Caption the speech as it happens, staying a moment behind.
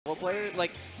level players,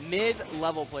 like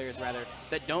mid-level players rather,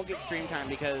 that don't get stream time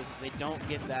because they don't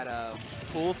get that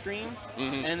pool stream,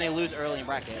 and then they lose early in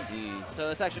bracket. So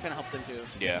this actually kind of helps them too.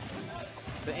 Yeah.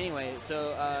 But anyway,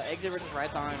 so Exia versus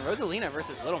Rython, Rosalina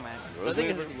versus Little Mac. So I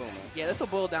think this will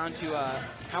boil down to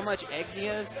how much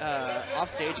Exia's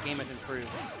off-stage game has improved.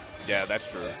 Yeah, that's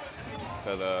true.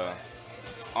 Because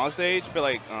on stage, I feel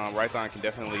like Rython can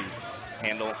definitely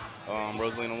handle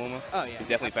Rosalina Luma. Oh, yeah. He's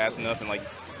definitely fast enough, and like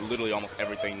literally almost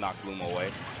everything knocks Luma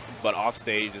away. But off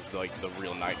stage is like the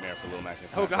real nightmare for Little Mac.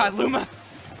 Oh God, Luma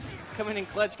coming in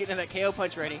clutch, getting that KO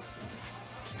punch ready.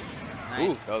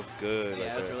 Nice. Ooh, that was good. Yeah,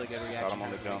 that was really good reaction. Got him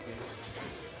on the jump.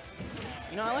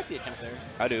 You know, I like the attempt there.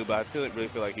 I do, but I really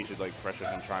feel like he should like pressure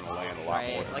him trying to land a lot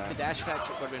more. Like the dash attack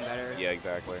would have been better. Yeah,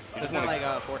 exactly. It's not like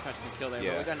 4 touches to kill there,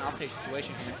 but we got an offstage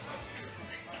situation here.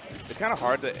 It's kind of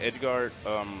hard to edge guard.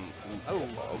 Oh,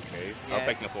 okay. Yeah. I was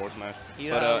expecting a forward smash. He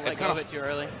But let go of it too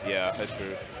early. Yeah, that's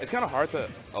true. It's kind of hard to.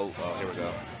 Oh, here we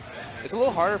go. It's a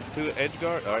little harder to edge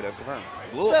guard. All right, that's confirmed.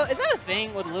 So is that a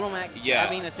thing with Little Mac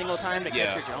jabbing a single time to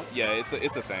catch your jump? Yeah,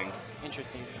 it's a thing.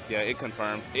 Interesting. Yeah, it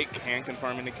confirms. It can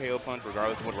confirm in the KO punch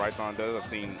regardless of what Rython does. I've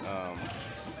seen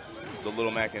the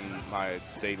Little Mac in my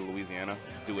state of Louisiana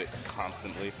do it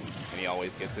constantly, and he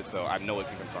always gets it. So I know it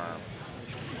can confirm.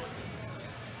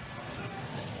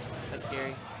 That's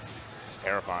scary. It's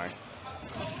terrifying.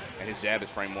 And his jab is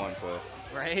frame 1, so.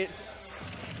 Right?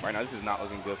 Right now, this is not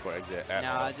looking good for Exia at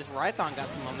all. Nah, just Rython got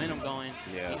some momentum going.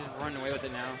 Yeah. He's just running away with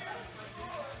it now.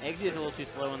 Exia is a little too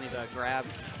slow on these grab.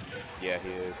 Yeah, he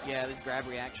is. Yeah, these grab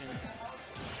reactions.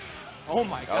 Oh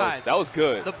my God. That was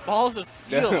good. The balls of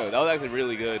steel. That was actually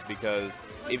really good because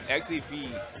if he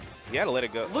had to let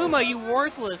it go. Luma, you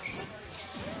worthless.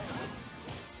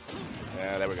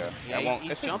 Yeah, there we go. Yeah,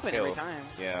 he's jumping every time.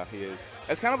 Yeah, he is.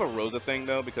 That's kind of a Rosa thing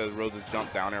though, because Rosa's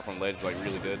jump down there from ledge like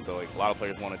really good, so like a lot of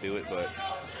players want to do it, but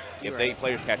if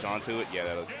players catch on to it, yeah,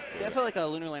 that'll. See, I feel like a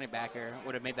lunar landed backer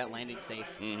would have made that landing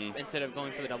safe instead of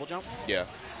going for the double jump. Yeah.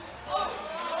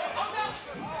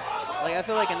 Like I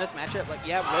feel like in this matchup, like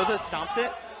Rosa stomps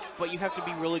it, but you have to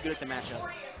be really good at the matchup.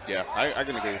 Yeah, I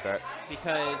can agree with that.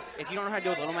 Because if you don't know how to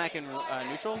deal with Little Mac in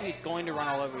neutral, he's going to run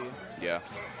all over you. Yeah.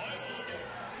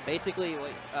 Basically,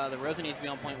 what the Rosa needs to be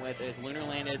on point with is lunar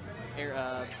landed air.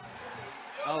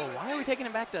 Oh, why are we taking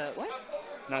it back to what?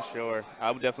 Not sure.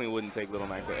 I definitely wouldn't take Little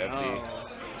Mac to FD.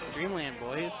 Oh, Dreamland,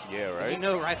 boys. Yeah, right. You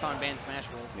know Rython banned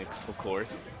Smashville. Yeah, of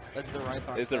course. That's the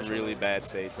Rython. It's a really bad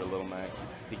stage for Little Mac.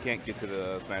 He can't get to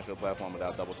the Smashville platform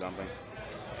without double jumping,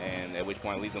 and at which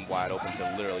point it leaves him wide open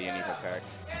to literally any attack.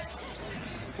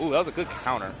 Ooh, that was a good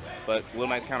counter, but Little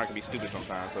Mac's counter can be stupid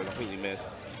sometimes, so it completely missed.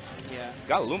 Yeah.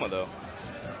 Got Luma though.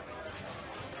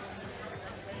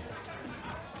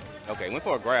 Okay, went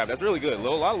for a grab. That's really good. A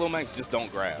lot of Little Macs just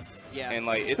don't grab. Yeah. And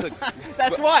like it's a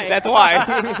That's why. That's why.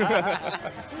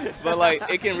 But like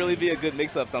it can really be a good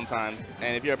mix up sometimes.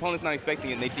 And if your opponent's not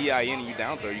expecting it and they DI in and you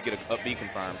down throw, you get a up B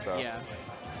confirmed. So yeah.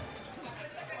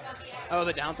 Oh,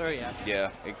 the down throw, yeah. Yeah.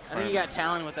 I think he got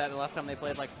Talon with that the last time they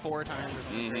played like 4 times or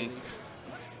something crazy.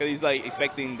 Because he's like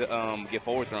expecting to get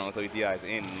forward thrown, so he DIs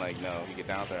in and like no, he get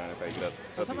down throw and that's how you get up.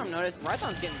 So something I've noticed,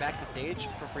 Rython's getting back to stage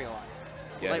for free a lot.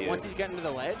 Yeah, like once he's getting to the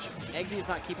ledge, Exia's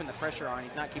not keeping the pressure on.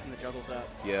 He's not keeping the juggles up.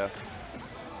 Yeah.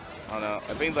 I don't know.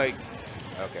 It seems like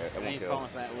okay. And he's falling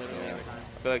for that literally every time.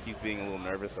 I feel like he's being a little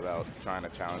nervous about trying to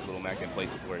challenge Little Mac in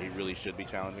places where he really should be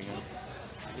challenging him.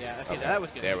 Yeah. Okay, that was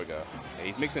good. There we go. Yeah,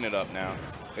 he's mixing it up now.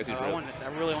 I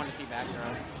really want to see back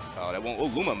throw. Oh, that won't. Oh,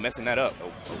 Luma messing that up.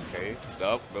 Oh, okay.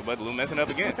 Oh, but Luma messing up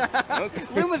again.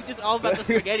 Luma's just all about the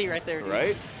spaghetti right there. Dude.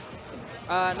 Right.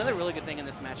 Another really good thing in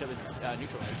this matchup is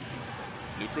neutral.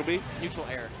 Neutral B? Neutral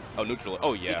air. Oh, neutral.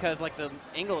 Oh, yeah. Because, like, the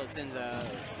angle it sends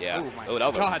yeah. Oh, my that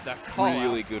was God, the call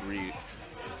really good read.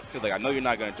 He's like, I know you're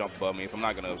not going to jump above me, so I'm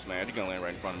not going to up smash. You're going to land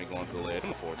right in front of me going to the ledge. I'm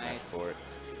a forward smash for it.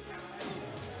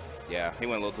 Yeah, he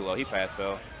went a little too low. He fast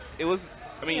fell. It was,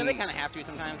 I mean. They kind of have to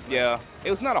sometimes. Yeah.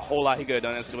 It was not a whole lot he could have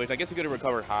done in that situation. I guess he could have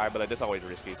recovered high, but that's always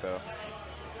risky, so.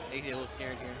 He's a little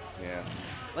scared here. Yeah.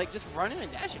 Like, just running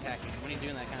and dash attacking when he's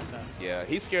doing that kind of stuff. Yeah,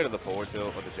 he's scared of the forward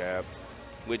tilt or the jab,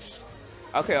 which.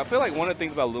 Okay, I feel like one of the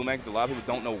things about Luma is a lot of people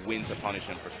don't know when to punish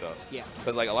him for stuff. Yeah.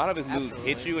 Because, like, a lot of his moves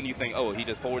hit you and you think, oh, he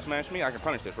just forward smashed me? I can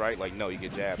punish this, right? Like, no, you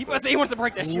get jabbed. He wants to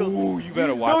break that shield. Ooh, you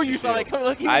better watch No, you saw that coming.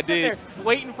 Look, he was there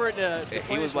waiting for it to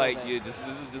he was like, yeah,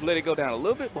 just let it go down a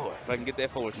little bit more if I can get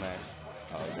that forward smash.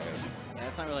 Oh, okay. Yeah,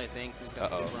 that's not really a thing since he's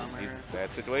got super armor. Bad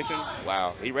situation?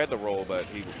 Wow. He read the roll, but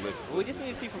he was What we just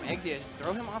need to see from Exia is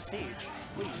throw him off stage,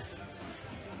 please.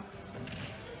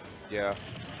 Yeah.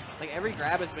 Like, every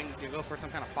grab has been to go for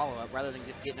some kind of follow-up rather than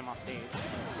just getting him off stage.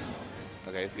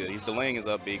 Okay, it's good. He's delaying his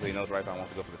up B because he knows Rython wants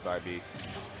to go for the side B.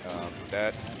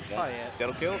 That Oh, yeah.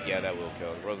 that'll kill? Yeah, that will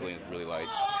kill. Rosalina's really light.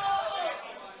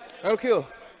 That'll kill.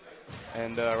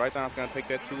 And Rython's going to take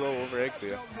that 2-0 over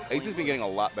Exia. Exia's been getting a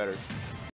lot better.